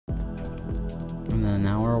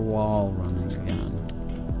wall running again.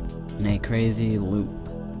 In a crazy loop.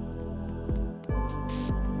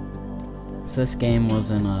 If this game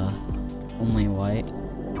wasn't only white,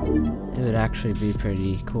 it would actually be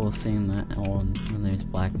pretty cool seeing that when there's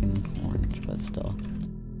black and orange, but still.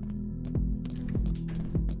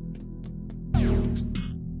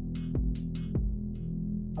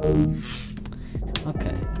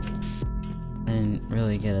 Okay. I didn't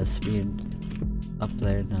really get a speed up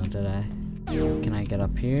there now, did I? Can I get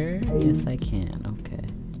up here? Yes, I can. Okay.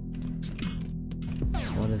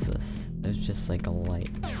 So what is this? There's just like a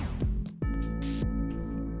light.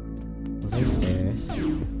 Those are stairs.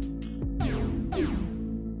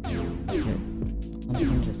 Is there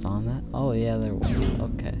something just on that? Oh yeah, there was.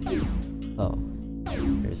 Okay. Oh.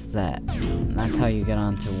 There's that. And that's how you get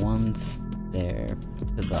onto one stair to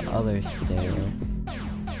the other stair.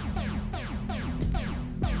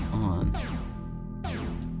 On.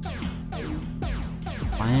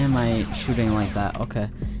 Why am I shooting like that? Okay.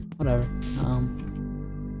 Whatever.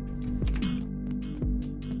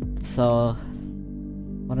 So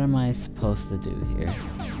what am I supposed to do here?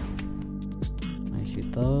 Can I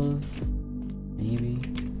shoot those? Maybe.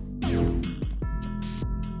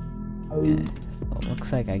 Okay, so it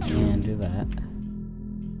looks like I can do that.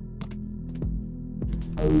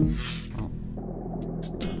 Oh.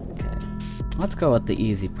 Okay. Let's go with the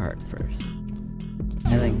easy part first.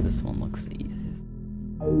 I think this one looks the easiest.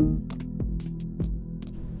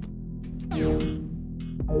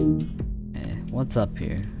 Okay, what's up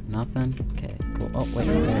here? Nothing? Okay, cool. Oh, wait,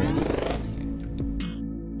 there is something here.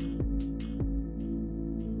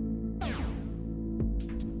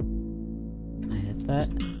 Can I hit that?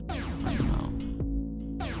 No.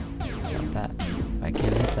 Got that. I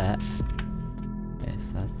can't hit that. Okay,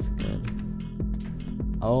 so that's good.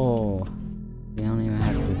 Oh, you don't even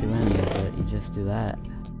have to do any of it, you just do that.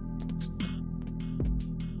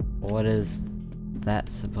 What is that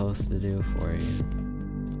supposed to do for you?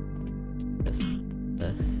 Just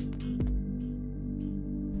this.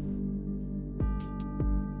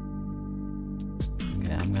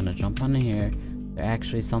 Okay, I'm gonna jump onto here. There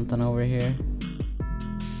actually something over here?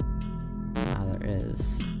 Ah, there is.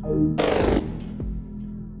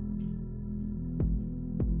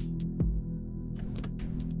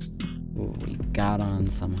 Ooh, we got on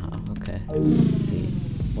somehow. Okay, let's see.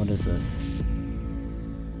 What is this?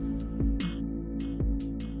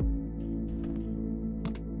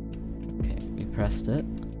 Okay, we pressed it.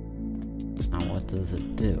 Now what does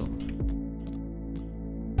it do?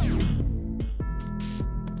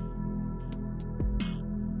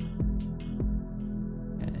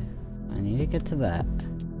 Okay, I need to get to that.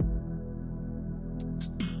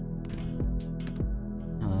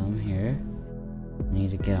 Now I'm here. I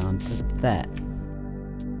need to get onto that.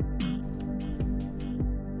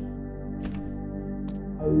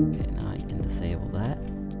 Okay, now you can disable that.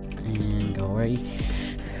 And go right.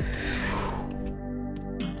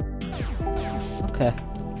 Okay.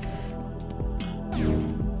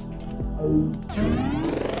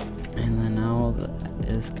 And then now that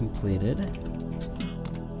is completed.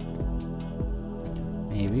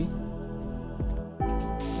 Maybe.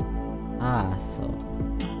 Ah, so.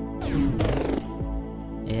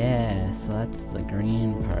 Yeah, so that's the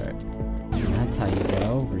green part. And that's how you get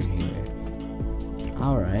over here.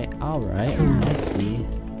 Alright, I see.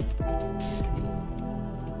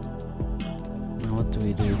 Now what do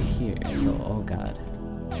we do here? So, oh god.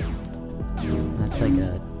 That's like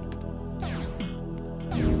a...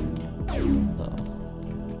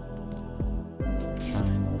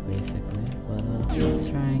 triangle, basically. But, let's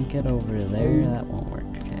try and get over there. That won't work,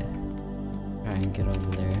 okay. Try and get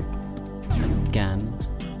over there. Again.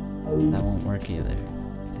 That won't work either.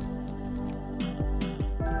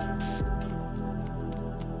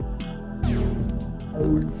 Will it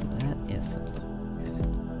work for that? Yes, it will. Okay.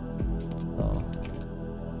 So.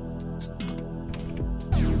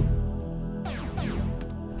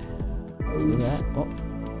 Do that. Oh.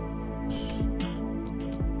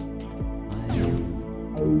 Why do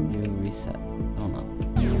you reset? I don't know.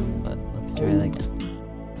 But let's try that again.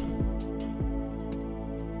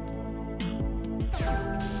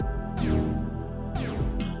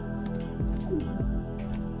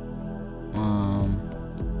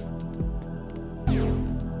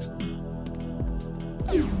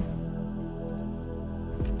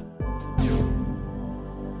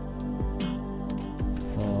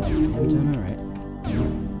 I'm doing it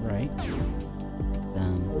right.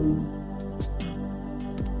 Then.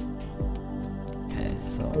 Okay,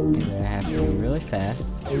 so either I have to be really fast.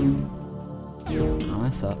 I'll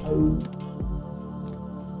mess up.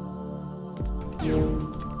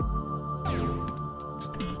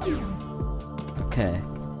 Okay.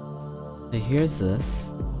 So here's this.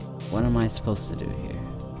 What am I supposed to do here?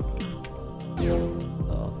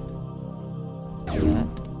 So, do that.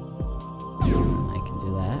 I can do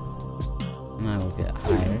that. And I will get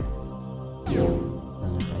higher.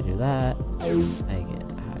 Then if I do that, I get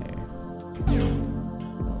higher. So,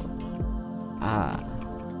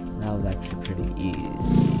 that was actually pretty easy.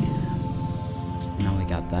 Now we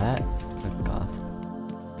got that. Click off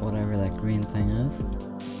whatever that green thing is.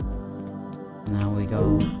 Now we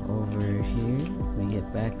go over here. We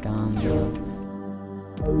get back on the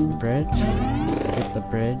bridge. Get the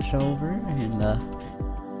bridge over and yeah.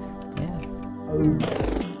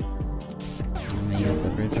 And we get the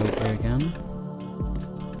bridge over again.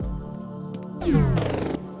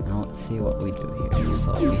 Now let's see what we do here.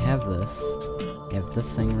 So we have this. We have this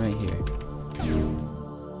thing right here.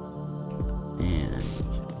 And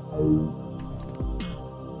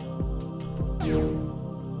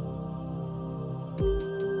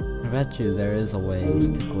I bet you there is a way to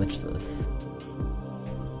glitch this.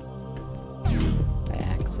 By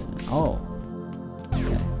accident. Oh!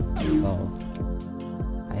 Okay. So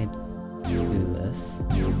I do this,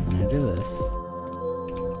 and I do this.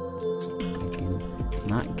 I can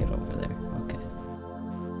not get over there. Okay.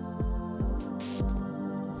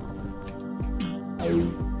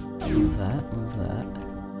 What's that? What's that?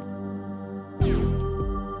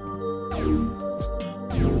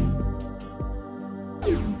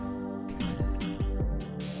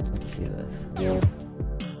 Let's see this.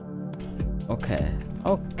 Okay.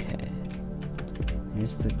 Okay.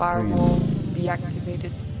 Here's the Firewall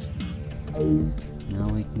deactivated. Now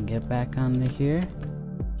we can get back onto here.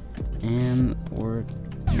 And we're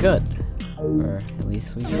good. Or at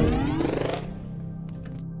least we should.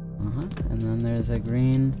 And then there's a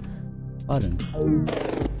green button.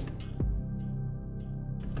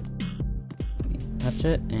 Touch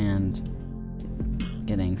it and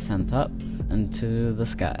getting sent up into the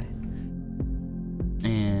sky.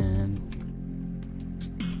 And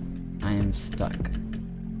I am stuck.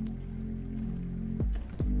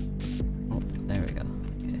 Oh, there we go.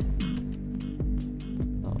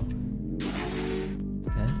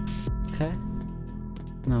 Okay. Okay.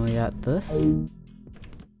 Now we got this.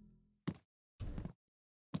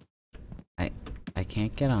 I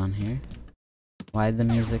can't get on here. Why'd the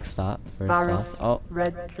music stop? Virus. Oh.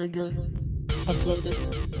 Red trigger uploaded.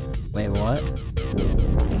 Wait, what?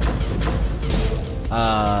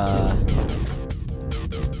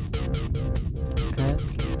 Okay.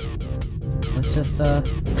 Let's just,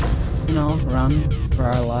 you know, run for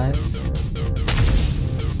our lives.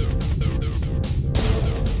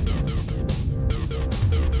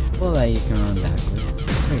 Well, that you can run backwards.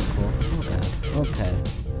 Pretty cool. Okay. Okay.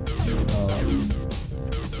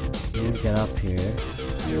 So, you get up here. Get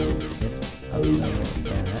up there like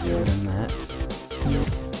that, and that.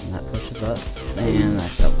 And that pushes us, and that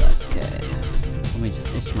felt that. Okay. Let me just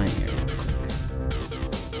itch my ear real quick.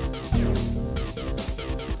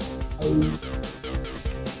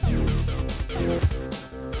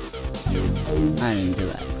 I didn't do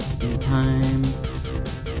that in time.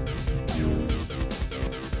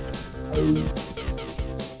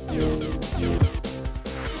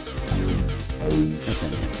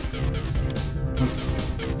 Let's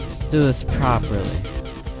do this properly.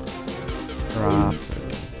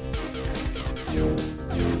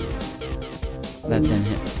 That didn't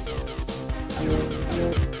hit.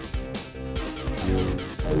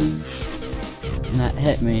 And that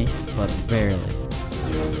hit me, but barely.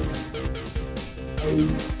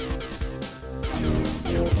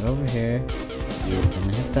 Get over here.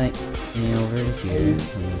 Gonna hit that me over here. And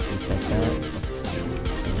just like that.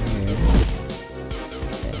 Over here.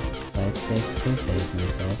 Okay. That basically saves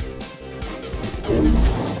myself.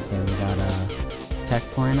 Okay, we got a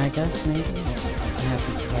checkpoint, I guess, maybe? I have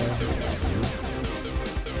to try that.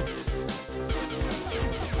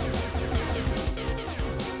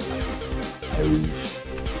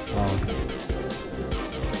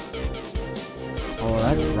 Oh,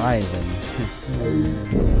 that's rising.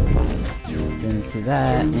 Didn't see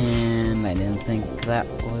that, and I didn't think that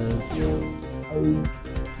was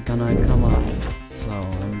gonna come up. So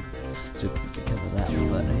I'm stupid because of that,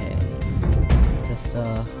 but hey. Just,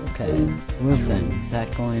 okay. Blue thing. Is that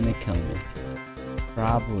going to kill me?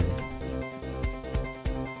 Probably.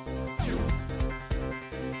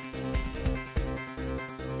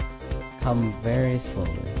 Come very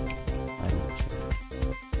slowly.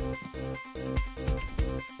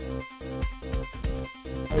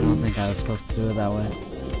 I don't think I was supposed to do it that way.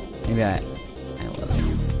 Maybe I was.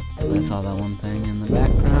 I saw that one thing in the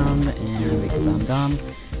background, and because I'm dumb,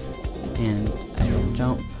 and I didn't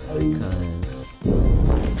jump because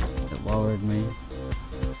it lowered me.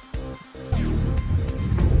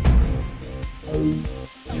 I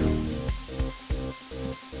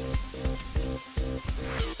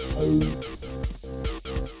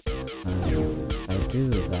do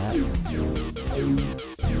that.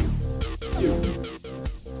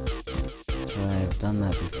 So I've done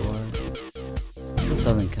that before. This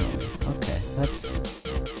doesn't kill me. Okay, that's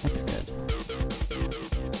good.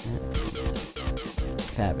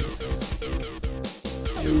 Fabulous.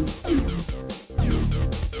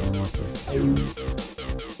 Don't want this.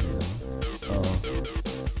 So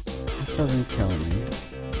this doesn't kill me.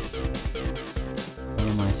 What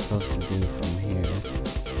am I supposed to do from here?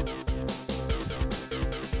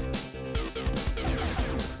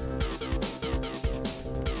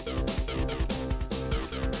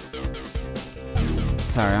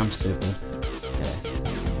 Sorry, I'm stupid. Okay.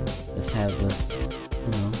 Just have the,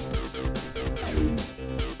 you know.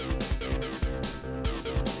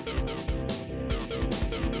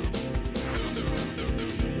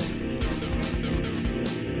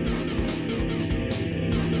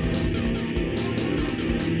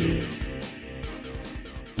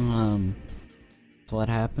 So what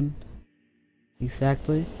happened?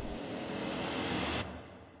 Exactly?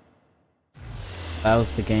 That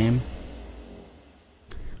was the game.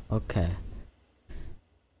 Okay.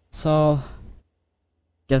 So,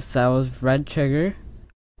 guess that was Red Trigger.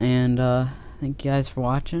 And thank you guys for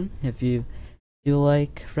watching. If you do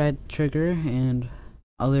like Red Trigger and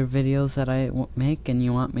other videos that I make and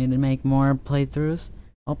you want me to make more playthroughs,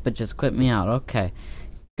 oh, but just quit me out. Okay.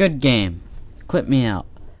 Good game. Quit me out.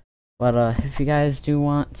 But if you guys do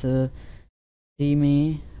want to see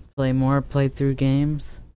me play more playthrough games,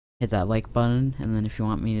 hit that like button, and then if you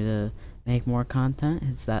want me to make more content,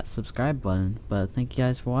 hit that subscribe button. But thank you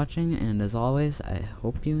guys for watching, and as always, I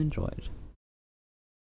hope you enjoyed.